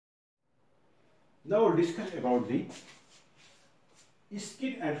Now we'll discuss about the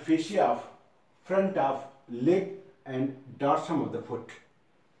skin and fascia of front of leg and dorsum of the foot.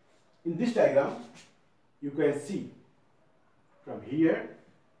 In this diagram, you can see from here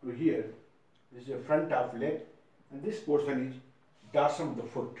to here, this is the front of leg and this portion is dorsum of the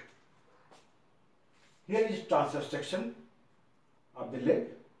foot. Here is transverse section of the leg.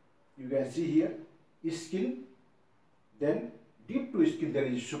 You can see here skin, then deep to skin there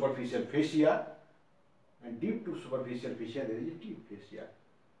is superficial fascia, and deep to superficial fascia there is a deep fascia.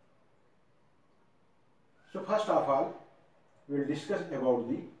 So first of all, we will discuss about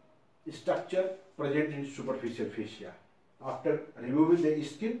the structure present in superficial fascia. After removing the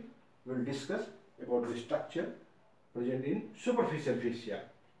skin, we will discuss about the structure present in superficial fascia.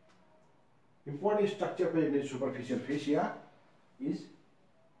 Important structure present in superficial fascia is,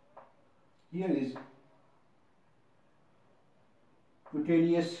 here is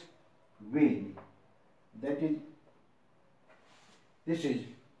cutaneous vein, that is, this is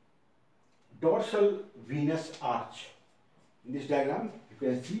dorsal venous arch. In this diagram you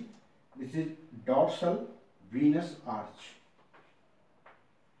can see this is dorsal venous arch.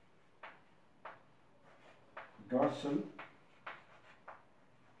 Dorsal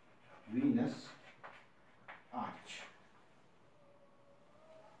venous arch.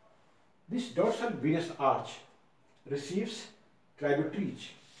 This dorsal venous arch receives tributaries.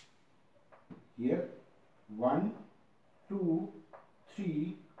 Here 1, 2,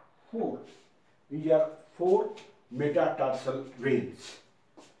 3, 4. These are 4 metatarsal veins.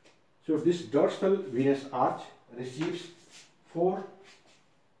 So this dorsal venous arch receives 4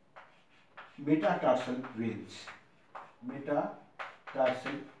 metatarsal veins.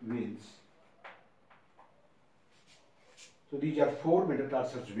 Metatarsal veins. So these are 4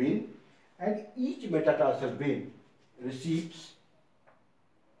 metatarsal veins, and each metatarsal vein receives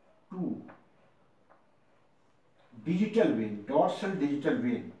 2 digital vein, dorsal digital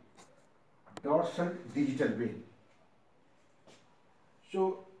vein, dorsal digital vein.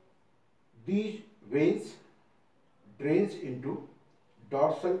 So these veins drains into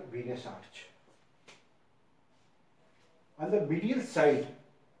dorsal venous arch. On the medial side,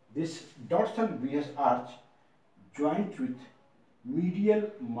 this dorsal venous arch joins with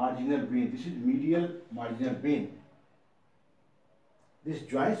medial marginal vein. This is medial marginal vein. This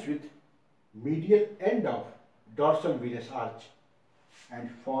joins with medial end of dorsal venous arch and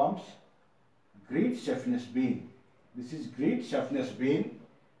forms great saphenous vein. This is great saphenous vein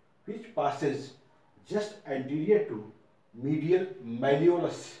which passes just anterior to medial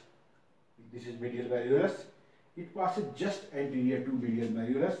malleolus. This is medial malleolus. It passes just anterior to medial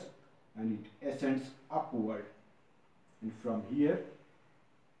malleolus and it ascends upward. And from here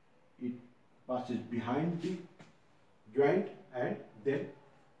it passes behind the joint and then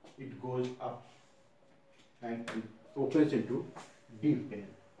it goes up and it opens into deep vein.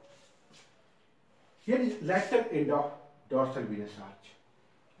 Here is lateral end of dorsal venous arch.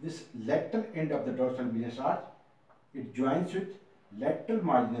 This lateral end of the dorsal venous arch, it joins with lateral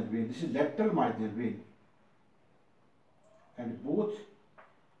marginal vein. This is lateral marginal vein, and both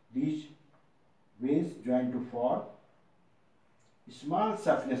these veins join to form small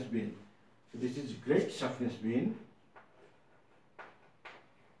saphenous vein. So this is great saphenous vein.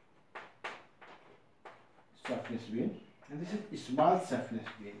 Saphenous vein, and this is small saphenous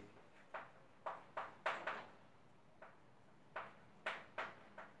vein.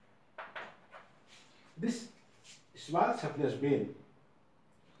 This small saphenous vein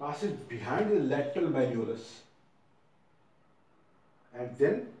passes behind the lateral malleolus and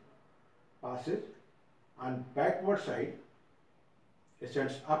then passes on backward side,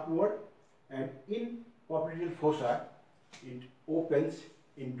 ascends upward, and in popliteal fossa it opens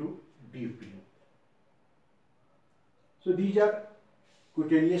into deep vein. So these are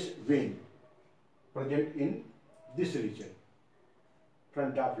cutaneous veins present in this region,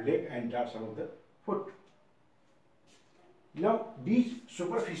 front of leg and dorsum of the foot. Now these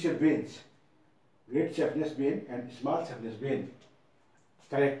superficial veins, great saphenous vein and small saphenous vein,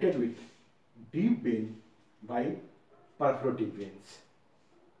 connected with deep vein by perforating veins.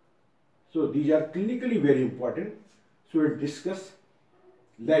 So these are clinically very important. So we will discuss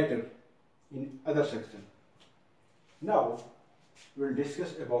later in other section. Now we will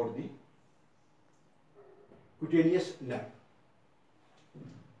discuss about the cutaneous nerve.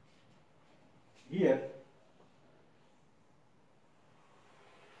 Here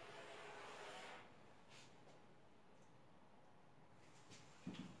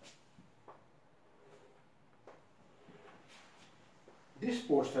this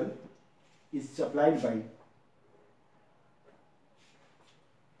portion is supplied by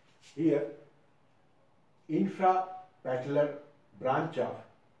here infrapatellar branch of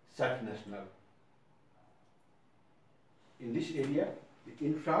saphenous nerve. In this area, the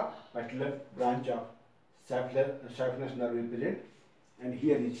infrapatellar branch of saphenous nerve is present, and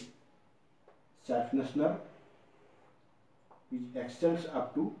here is saphenous nerve, which extends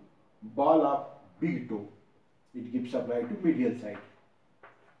up to ball of big toe. It gives supply to medial side.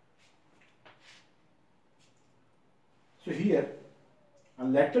 So here,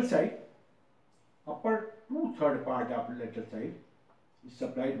 on lateral side, upper 2/3 part of lateral side is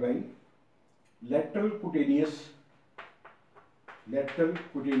supplied by lateral cutaneous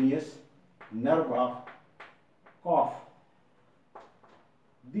nerve of cough.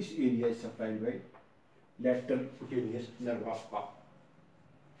 This area is supplied by lateral cutaneous nerve of cough.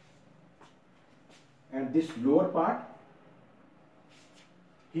 And this lower part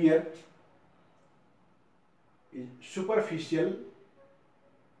here is superficial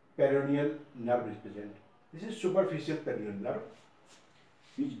peroneal nerve is present. This is superficial peroneal nerve,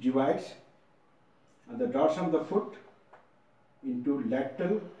 which divides on the dorsum of the foot into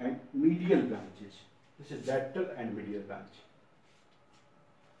lateral and medial branches. This is lateral and medial branch.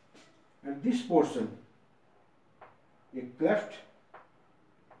 And this portion, a cleft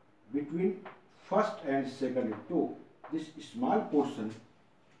between first and second toe, this small portion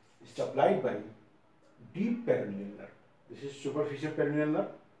is supplied by deep peroneal nerve. This is superficial peroneal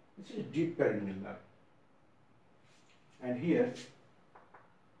nerve. This is deep peroneal nerve. And here,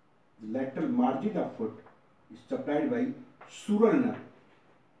 the lateral margin of foot is supplied by sural nerve.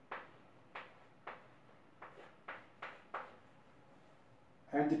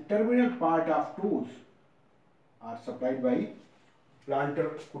 And the terminal part of toes are supplied by plantar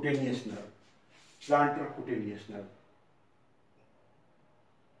cutaneous nerve.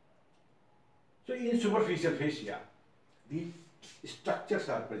 So in superficial fascia, these structures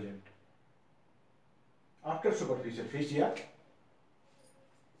are present. After superficial fascia,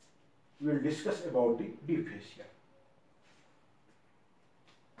 we will discuss about the deep fascia.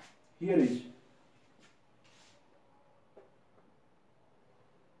 Here is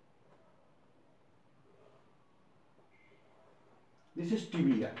this is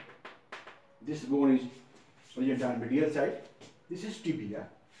tibia. This bone is present on medial side. This is tibia.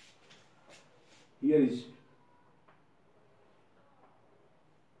 Here is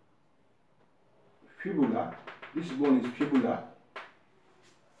fibula. This bone is fibula.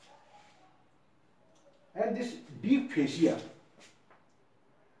 And this deep fascia,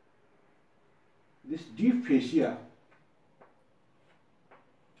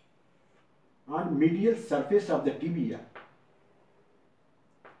 on medial surface of the tibia,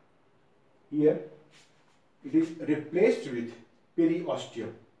 here it is replaced with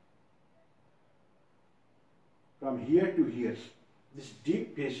periosteum. From here to here, this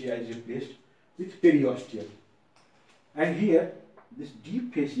deep fascia is replaced with periosteum. And here, this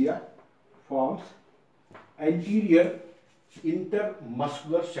deep fascia forms anterior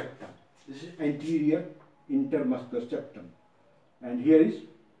intermuscular septum. This is anterior intermuscular septum. And here is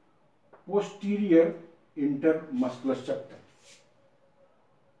posterior intermuscular septum.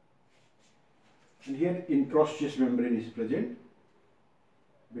 And here interosseous membrane is present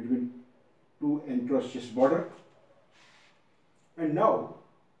between two interosseous border. And now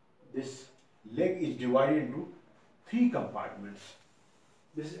this leg is divided into three compartments.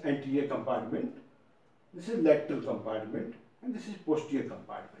 This is anterior compartment, this is lateral compartment, and this is posterior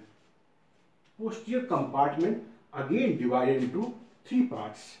compartment. Posterior compartment again divided into three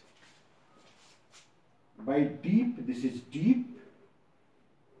parts. By deep, this is deep,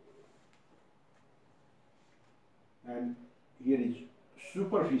 and here is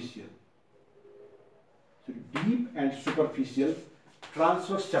superficial. So deep and superficial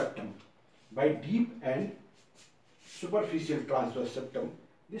transverse septum. By deep and superficial transverse septum,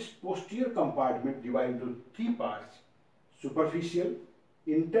 this posterior compartment divided into three parts: superficial,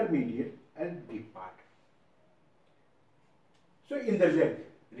 intermediate, and deep part. So in the leg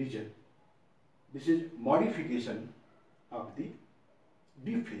region, this is modification of the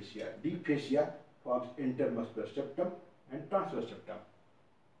deep fascia. Deep fascia forms intermuscular septum and transverse septum,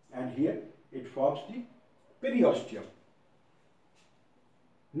 and here it forms the periosteum.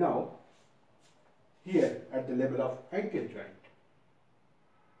 Now, here at the level of ankle joint,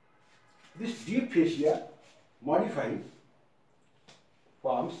 this deep fascia modified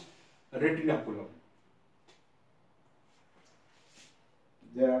forms a retinaculum.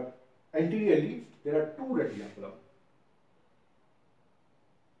 Anteriorly, there are two retinaculum,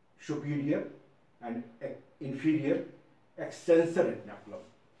 superior and inferior extensor retinaculum.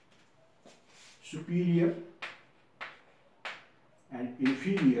 Superior and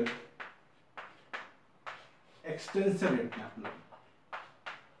inferior extensor retinaculum.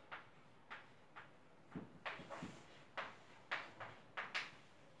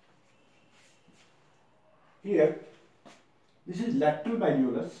 Here, this is lateral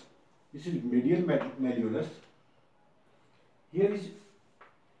malleolus, this is medial malleolus. Here is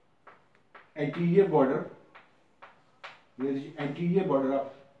anterior border, here is anterior border of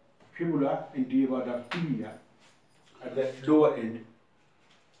fibula, anterior border of tibia at the lower end.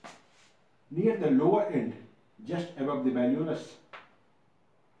 Near the lower end, just above the malleolus,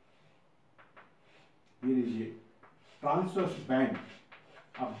 here is a transverse band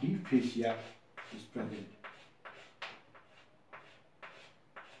of deep fascia is present.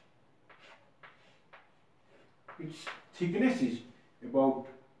 Its thickness is about,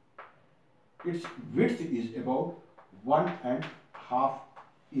 its width is about 1.5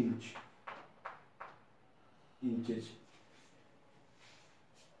 inches.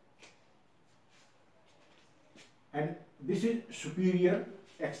 And this is superior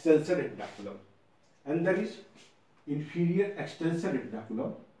extensor retinaculum, and there is inferior extensor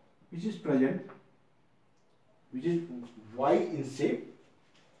retinaculum, which is present, which is Y in shape,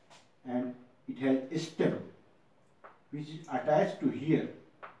 and it has a stem which is attached to here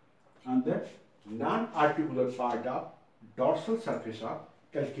on the non-articular part of dorsal surface of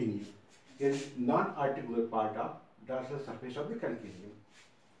calcaneum. Here is non-articular part of dorsal surface of the calcaneum.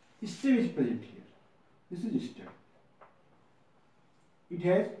 Stem is present here. This is stem. It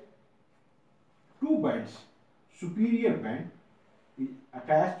has two bands. Superior band is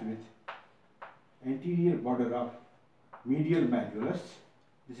attached with anterior border of medial malleolus.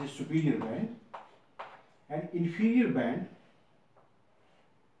 This is superior band. And inferior band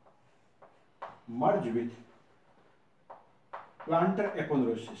merge with plantar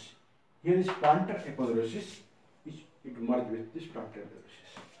aponeurosis. Here is plantar aponeurosis, which it merge with this plantar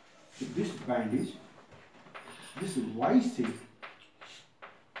aponeurosis. So this band is, this Y-shaped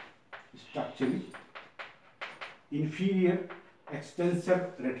structure is inferior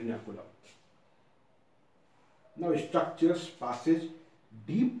extensor retinaculum. Now structures passes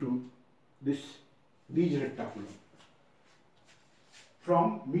deep to these retinaculum.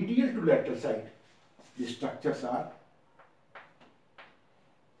 From medial to lateral side, the structures are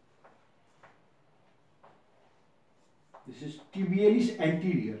this is tibialis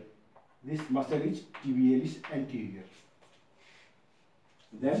anterior. This muscle is tibialis anterior.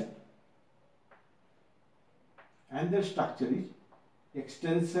 Then another structure is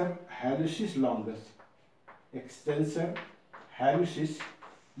extensor hallucis longus. Extensor hallucis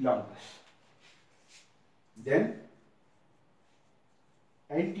longus. Then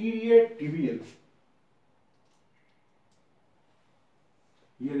anterior tibial.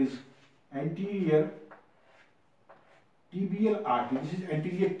 Here is anterior tibial artery. This is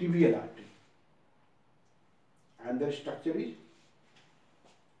anterior tibial artery. And the structure is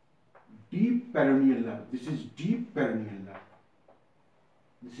deep peroneal nerve. This is deep peroneal nerve.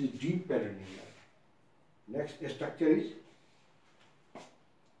 This is deep peroneal nerve. Next structure is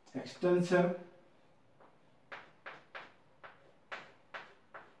extensor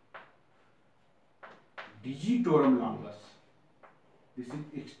digitorum longus. This is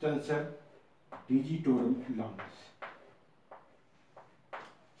extensor digitorum longus.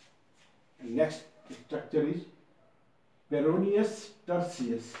 And next structure is peroneus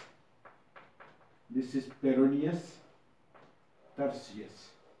tertius. This is peroneus tertius.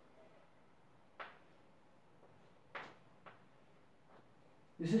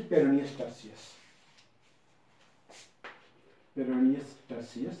 This is peroneus tertius. Peroneus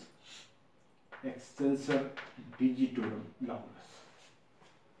tertius, extensor digitorum longus.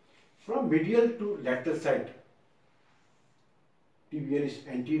 From medial to lateral side, tibialis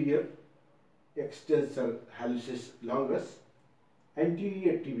anterior, extensor hallucis longus,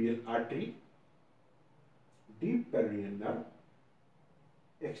 anterior tibial artery, deep peroneal nerve,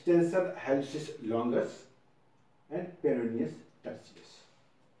 extensor hallucis longus, and peroneus tertius.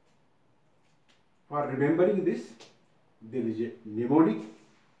 For remembering this, there is a mnemonic.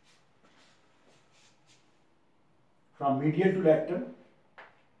 From medial to lateral,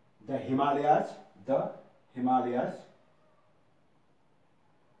 the Himalayas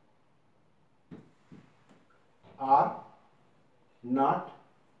are not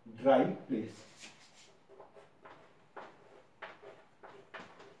dry place.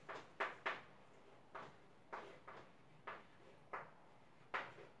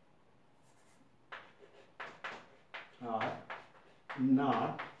 Are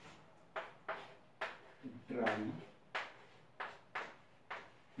not dry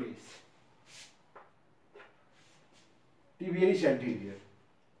place. Tibialis anterior,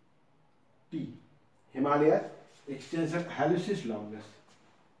 T. Himalayas extensor hallucis longus.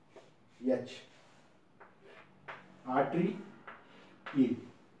 H. Artery E.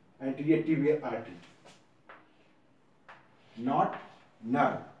 Anterior tibial artery. Not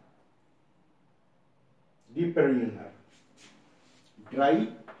nerve. Deep peroneal nerve. Dry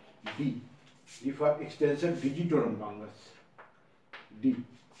D. D for extensor digitorum longus. D.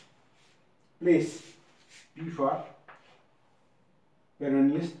 Place P for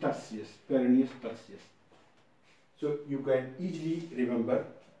peroneus tertius. Peroneus tertius. So you can easily remember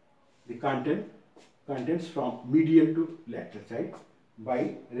the contents from medial to lateral side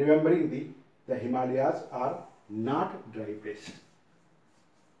by remembering the Himalayas are not dry places.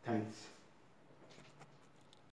 Thanks.